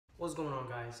What's going on,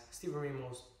 guys? Steven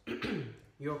Ramos,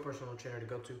 your personal trainer to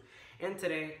go to. And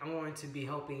today I'm going to be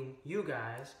helping you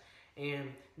guys.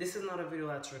 And this is not a video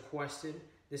that's requested.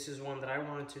 This is one that I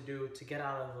wanted to do to get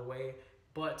out of the way,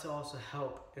 but to also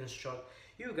help instruct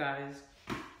you guys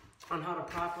on how to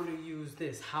properly use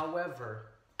this. However,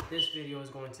 this video is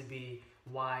going to be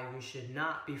why you should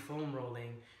not be foam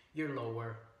rolling your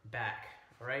lower back.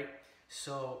 All right.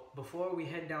 So before we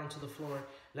head down to the floor,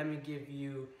 let me give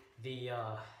you the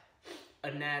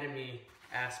anatomy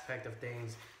aspect of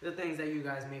things, the things that you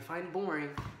guys may find boring,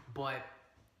 but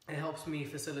it helps me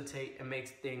facilitate and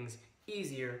makes things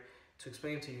easier to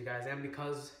explain to you guys. And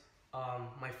because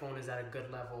my phone is at a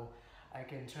good level, I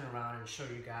can turn around and show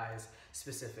you guys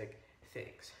specific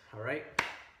things. All right.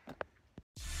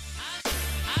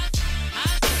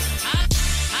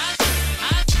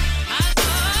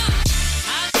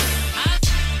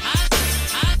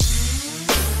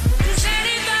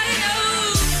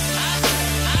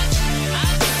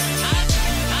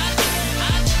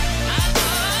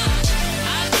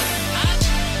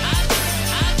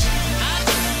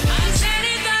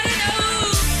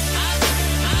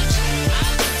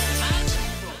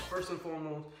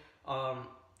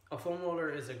 A foam roller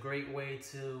is a great way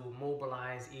to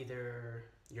mobilize either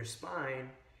your spine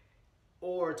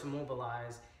or to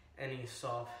mobilize any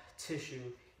soft tissue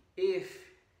if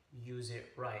you use it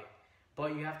right.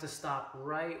 But you have to stop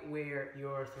right where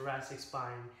your thoracic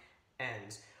spine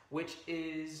ends, which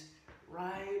is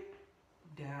right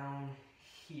down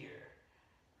here,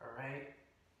 all right?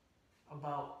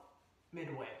 About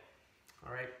midway,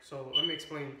 all right? So let me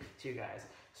explain to you guys.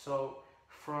 So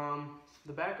from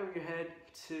the back of your head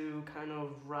to kind of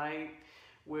right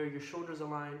where your shoulders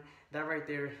align, that right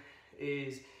there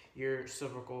is your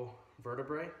cervical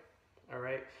vertebrae, all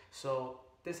right? So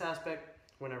this aspect,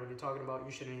 whenever you're talking about,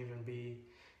 you shouldn't even be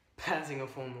passing a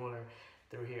foam roller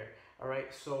through here, all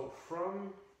right? So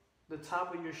from the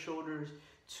top of your shoulders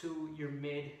to your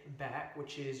mid back,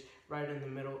 which is right in the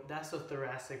middle, that's the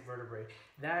thoracic vertebrae.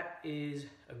 That is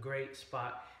a great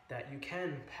spot that you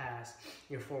can pass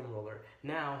your foam roller.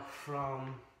 Now,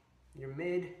 from your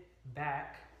mid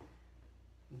back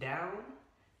down,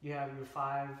 you have your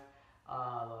final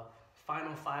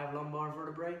five lumbar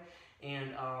vertebrae,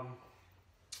 and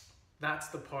that's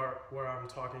the part where I'm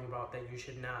talking about that you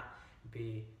should not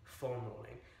be foam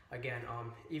rolling. Again,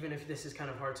 even if this is kind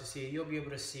of hard to see, you'll be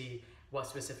able to see what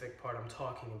specific part I'm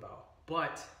talking about.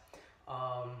 But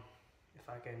if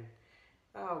I can,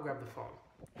 I'll grab the phone.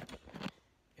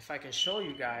 If I can show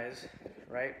you guys,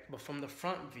 right, but from the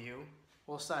front view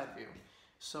or side view.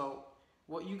 So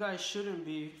what you guys shouldn't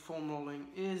be foam rolling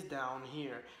is down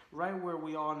here, right where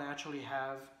we all naturally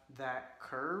have that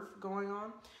curve going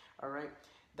on, all right?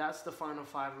 That's the final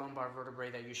five lumbar vertebrae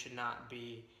that you should not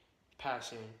be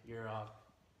passing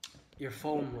your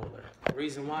foam roller. The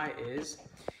reason why is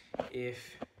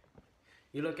if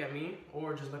you look at me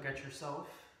or just look at yourself,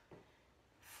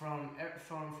 from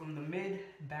the mid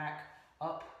back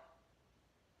up,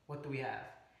 what do we have?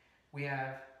 We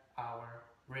have our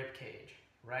rib cage,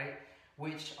 right?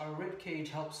 Which our rib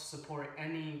cage helps support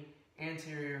any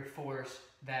anterior force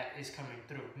that is coming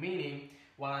through. Meaning,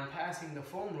 while I'm passing the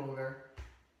foam roller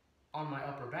on my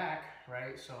upper back,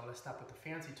 right? So let's stop with the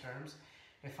fancy terms.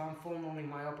 If I'm foam rolling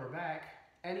my upper back,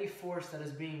 any force that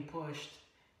is being pushed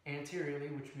anteriorly,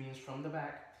 which means from the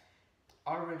back,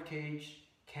 our rib cage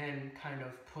can kind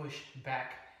of push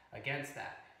back against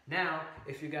that. Now,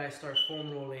 if you guys start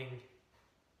foam rolling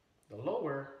the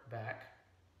lower back,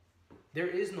 there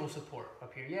is no support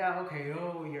up here. Yeah, okay,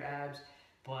 oh, your abs,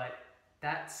 but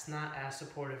that's not as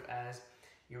supportive as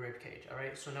your rib cage, all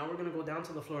right? So now we're gonna go down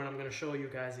to the floor and I'm gonna show you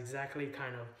guys exactly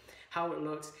kind of how it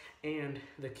looks and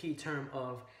the key term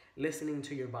of listening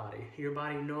to your body. Your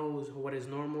body knows what is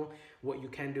normal, what you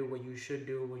can do, what you should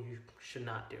do, what you should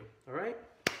not do, all right?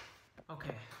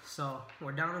 Okay, so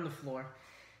we're down on the floor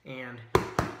and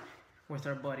with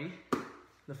our buddy,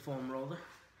 the foam roller,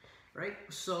 right?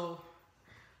 So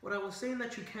what I was saying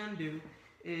that you can do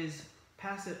is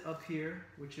pass it up here,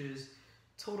 which is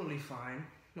totally fine.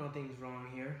 Nothing's wrong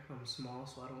here. I'm small,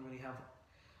 so I don't really have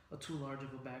a too large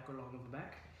of a back or long of a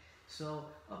back. So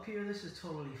up here, this is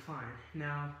totally fine.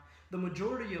 Now, the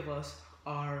majority of us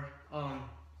are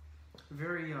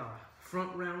very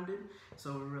front rounded,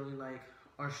 so we're really like,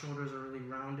 our shoulders are really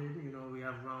rounded. You know, we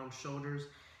have round shoulders.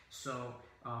 So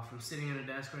from sitting at a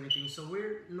desk or anything. So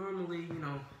we're normally, you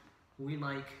know, we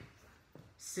like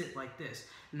sit like this.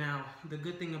 Now, the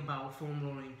good thing about foam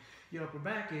rolling your upper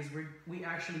back is we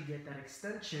actually get that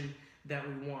extension that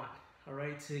we want, all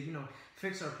right, to, you know,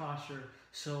 fix our posture.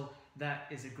 So that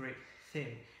is a great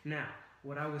thing. Now,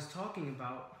 what I was talking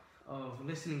about of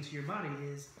listening to your body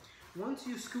is once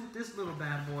you scoop this little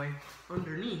bad boy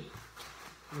underneath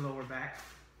your lower back,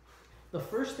 the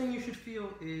first thing you should feel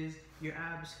is your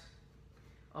abs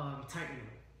tightening.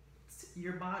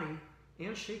 Your body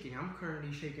and shaking. I'm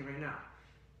currently shaking right now.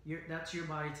 That's your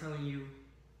body telling you,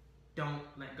 don't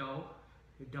let go,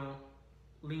 don't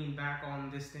lean back on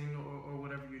this thing or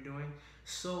whatever you're doing.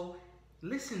 So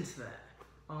listen to that.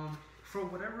 For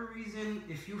whatever reason,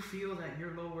 if you feel that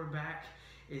your lower back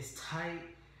is tight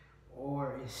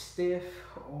or is stiff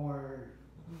or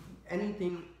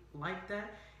anything like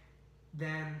that,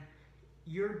 then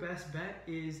your best bet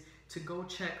is to go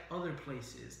check other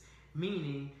places.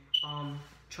 Meaning,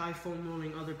 try foam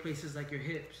rolling other places like your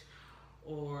hips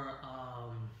or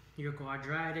your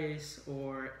quadratus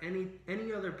or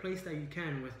any other place that you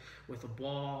can with a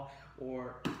ball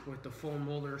or with the foam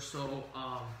roller. So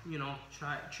you know,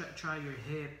 try your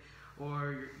hip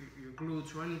or your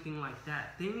glutes or anything like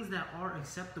that. Things that are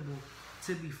acceptable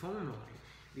to be foam rolling,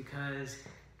 because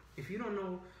if you don't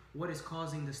know what is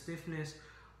causing the stiffness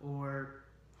or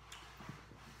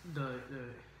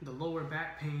the lower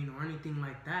back pain or anything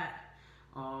like that,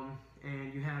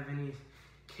 and you have any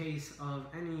case of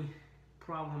any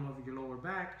problem of your lower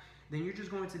back, then you're just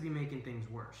going to be making things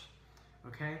worse.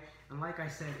 Okay? And like I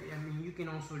said, I mean, you can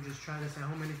also just try this at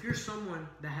home. And if you're someone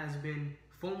that has been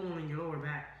foam rolling your lower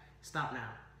back, stop now.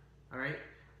 All right?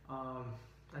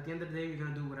 At the end of the day, you're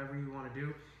gonna do whatever you want to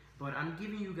do. But I'm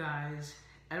giving you guys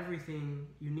everything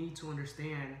you need to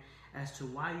understand as to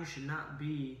why you should not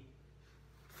be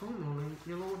foam rolling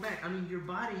your lower back. I mean, your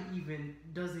body even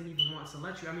doesn't even want to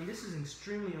let you. I mean, this is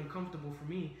extremely uncomfortable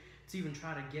for me to even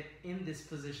try to get in this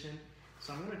position.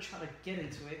 So I'm gonna try to get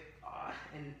into it,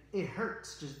 and it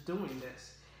hurts just doing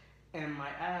this. And my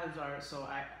abs are, so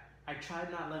I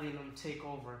tried not letting them take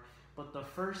over, but the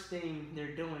first thing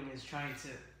they're doing is trying to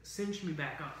cinch me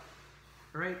back up.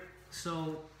 All right?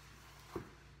 So,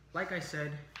 like I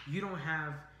said, you don't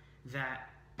have that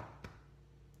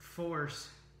force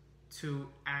to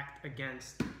act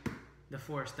against the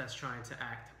force that's trying to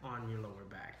act on your lower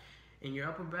back. In your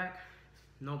upper back,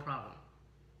 no problem.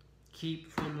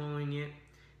 Keep foam rolling it,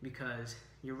 because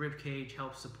your rib cage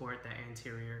helps support that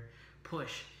anterior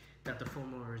push that the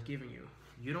foam roller is giving you.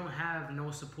 You don't have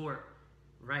no support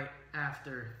right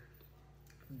after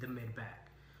the mid back.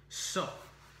 So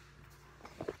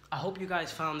I hope you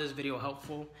guys found this video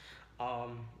helpful,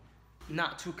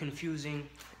 not too confusing,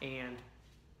 and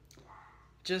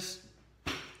just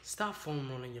stop foam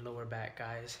rolling your lower back,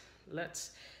 guys.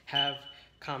 Let's have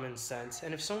common sense.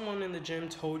 And if someone in the gym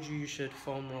told you you should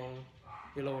foam roll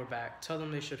your lower back, tell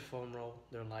them they should foam roll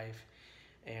their life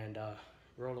and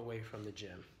roll away from the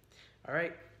gym. All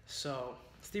right? So,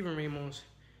 Steven Ramos,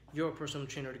 your personal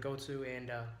trainer to go to,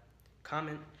 and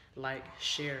comment, like,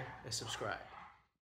 share, and subscribe.